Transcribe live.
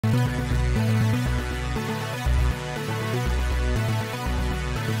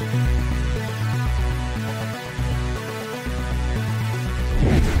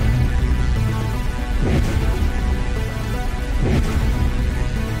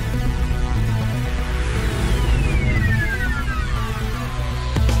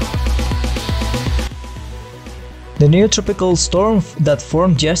The new tropical storm that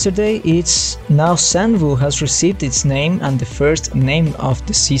formed yesterday, it's now Sanvu, has received its name and the first name of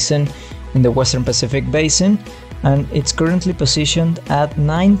the season in the Western Pacific Basin, and it's currently positioned at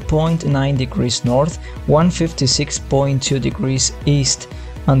 9.9 degrees north, 156.2 degrees east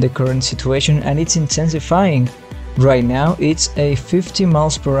on the current situation, and it's intensifying. Right now it's a 50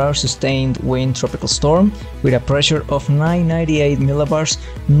 miles per hour sustained wind tropical storm with a pressure of 998 millibars,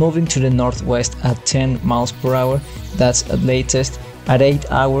 moving to the northwest at 10 miles per hour. That's at latest at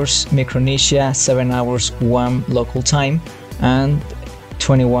 8 hours Micronesia, 7 hours Guam local time, and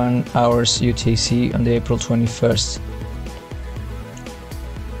 21 hours UTC on the April 21st.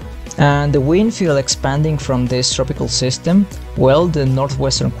 And the wind field expanding from this tropical system, well, the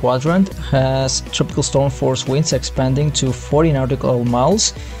northwestern quadrant has tropical storm force winds expanding to 40 nautical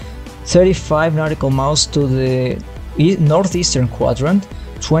miles, 35 nautical miles to the northeastern quadrant,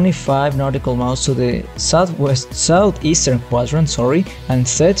 25 nautical miles to the southeastern quadrant, and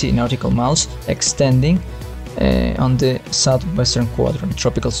 30 nautical miles extending on the southwestern quadrant.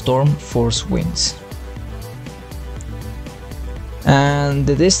 Tropical storm force winds. And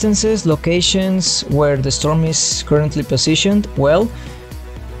the distances, locations where the storm is currently positioned, well,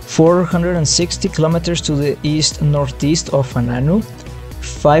 460 kilometers to the east-northeast of Ananu,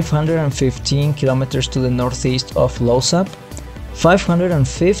 515 kilometers to the northeast of Losap,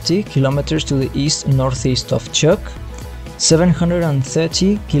 550 kilometers to the east-northeast of Chuuk,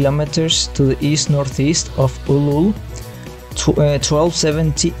 730 kilometers to the east-northeast of Ulul,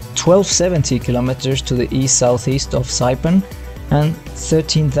 1270 kilometers to the east-southeast of Saipan, and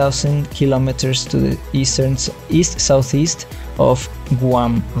 13,000 kilometers to the east-southeast of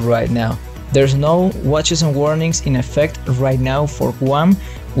Guam right now. There's no watches and warnings in effect right now for Guam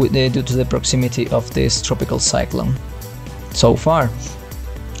due to the proximity of this tropical cyclone so far.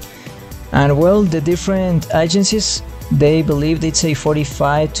 And well, the different agencies, they believe it's a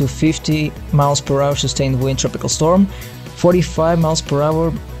 45 to 50 miles per hour sustained wind tropical storm, 45 miles per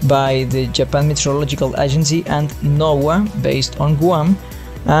hour by the Japan Meteorological Agency and NOAA based on Guam,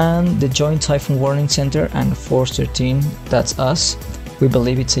 and the Joint Typhoon Warning Center and Force 13, that's us, we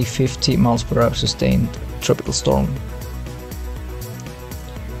believe it's a 50 miles per hour sustained tropical storm.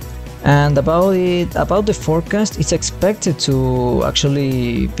 And about the forecast, it's expected to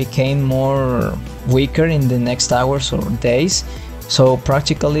actually become more weaker in the next hours or days. So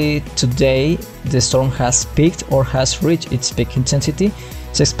practically today the storm has peaked or has reached its peak intensity.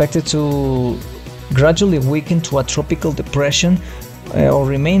 It's expected to gradually weaken to a tropical depression or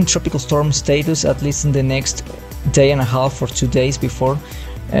remain tropical storm status at least in the next day and a half or 2 days before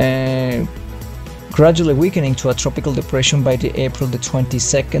gradually weakening to a tropical depression by the April the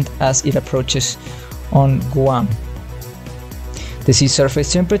 22nd as it approaches on Guam. The sea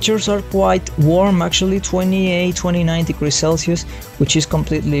surface temperatures are quite warm, actually 28-29 degrees Celsius, which is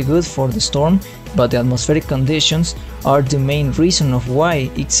completely good for the storm, but the atmospheric conditions are the main reason of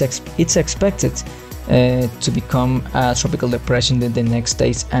why it's expected to become a tropical depression in the next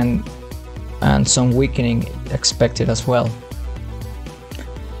days, and some weakening expected as well.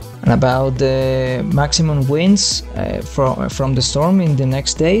 And about the maximum winds from the storm in the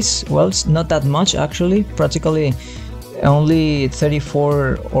next days, well, it's not that much actually, practically only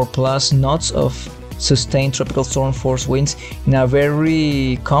 34 or plus knots of sustained tropical storm force winds in a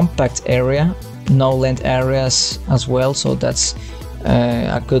very compact area, no land areas as well, so that's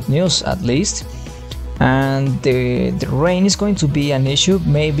a good news at least. And the rain is going to be an issue.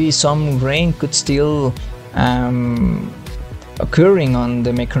 Maybe some rain could still occurring on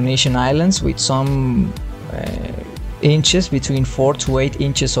the Micronesian islands with some inches, between 4 to 8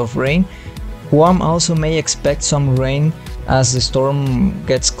 inches of rain. Guam also may expect some rain as the storm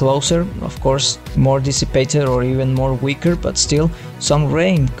gets closer, of course more dissipated or even more weaker, but still some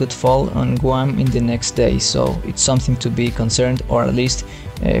rain could fall on Guam in the next day, so it's something to be concerned or at least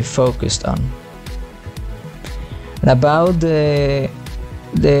focused on. And about the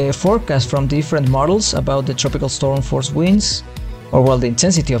forecast from different models about the tropical storm force winds, or well, the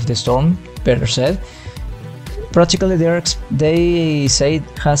intensity of the storm, better said, practically they say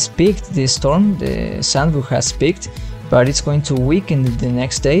it has peaked, this storm, the Sanvu has peaked, but it's going to weaken in the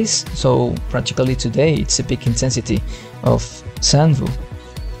next days, so practically today it's a peak intensity of Sanvu.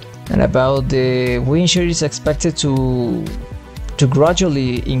 And about the wind shear is expected to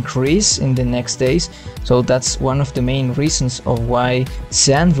gradually increase in the next days, so that's one of the main reasons of why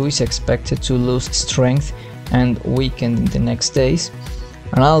Sanvu is expected to lose strength and weaken in the next days.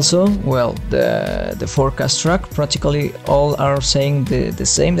 And also, well, the forecast track, practically all are saying the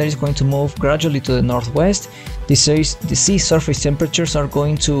same, that is going to move gradually to the northwest. The sea surface temperatures are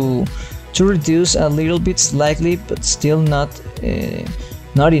going to to reduce a little bit slightly, but still not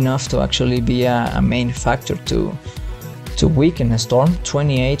enough to actually be a main factor to weaken a storm.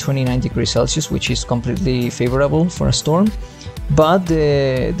 28-29 degrees Celsius, which is completely favorable for a storm. But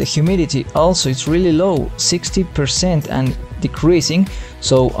the humidity also is really low, 60% and decreasing,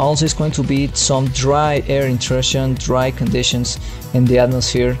 so also it's going to be some dry air intrusion, dry conditions in the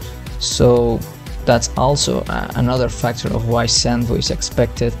atmosphere. So that's also another factor of why Sanvu is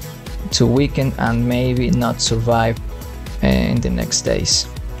expected to weaken and maybe not survive in the next days.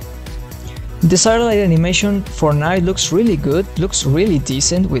 The satellite animation for now looks really good, looks really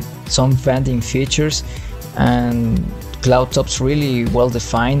decent with some banding features and cloud tops really well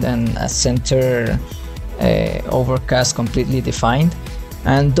defined and a center overcast completely defined.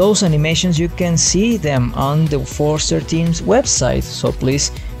 And those animations, you can see them on the Forster team's website, so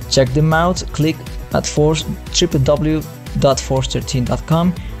please check them out. Click at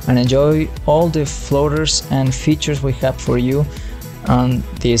www.forsterteam.com and enjoy all the floaters and features we have for you on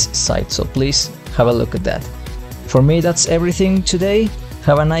this site, so please have a look at that. For me, that's everything today.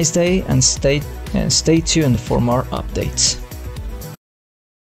 Have a nice day and stay tuned for more updates.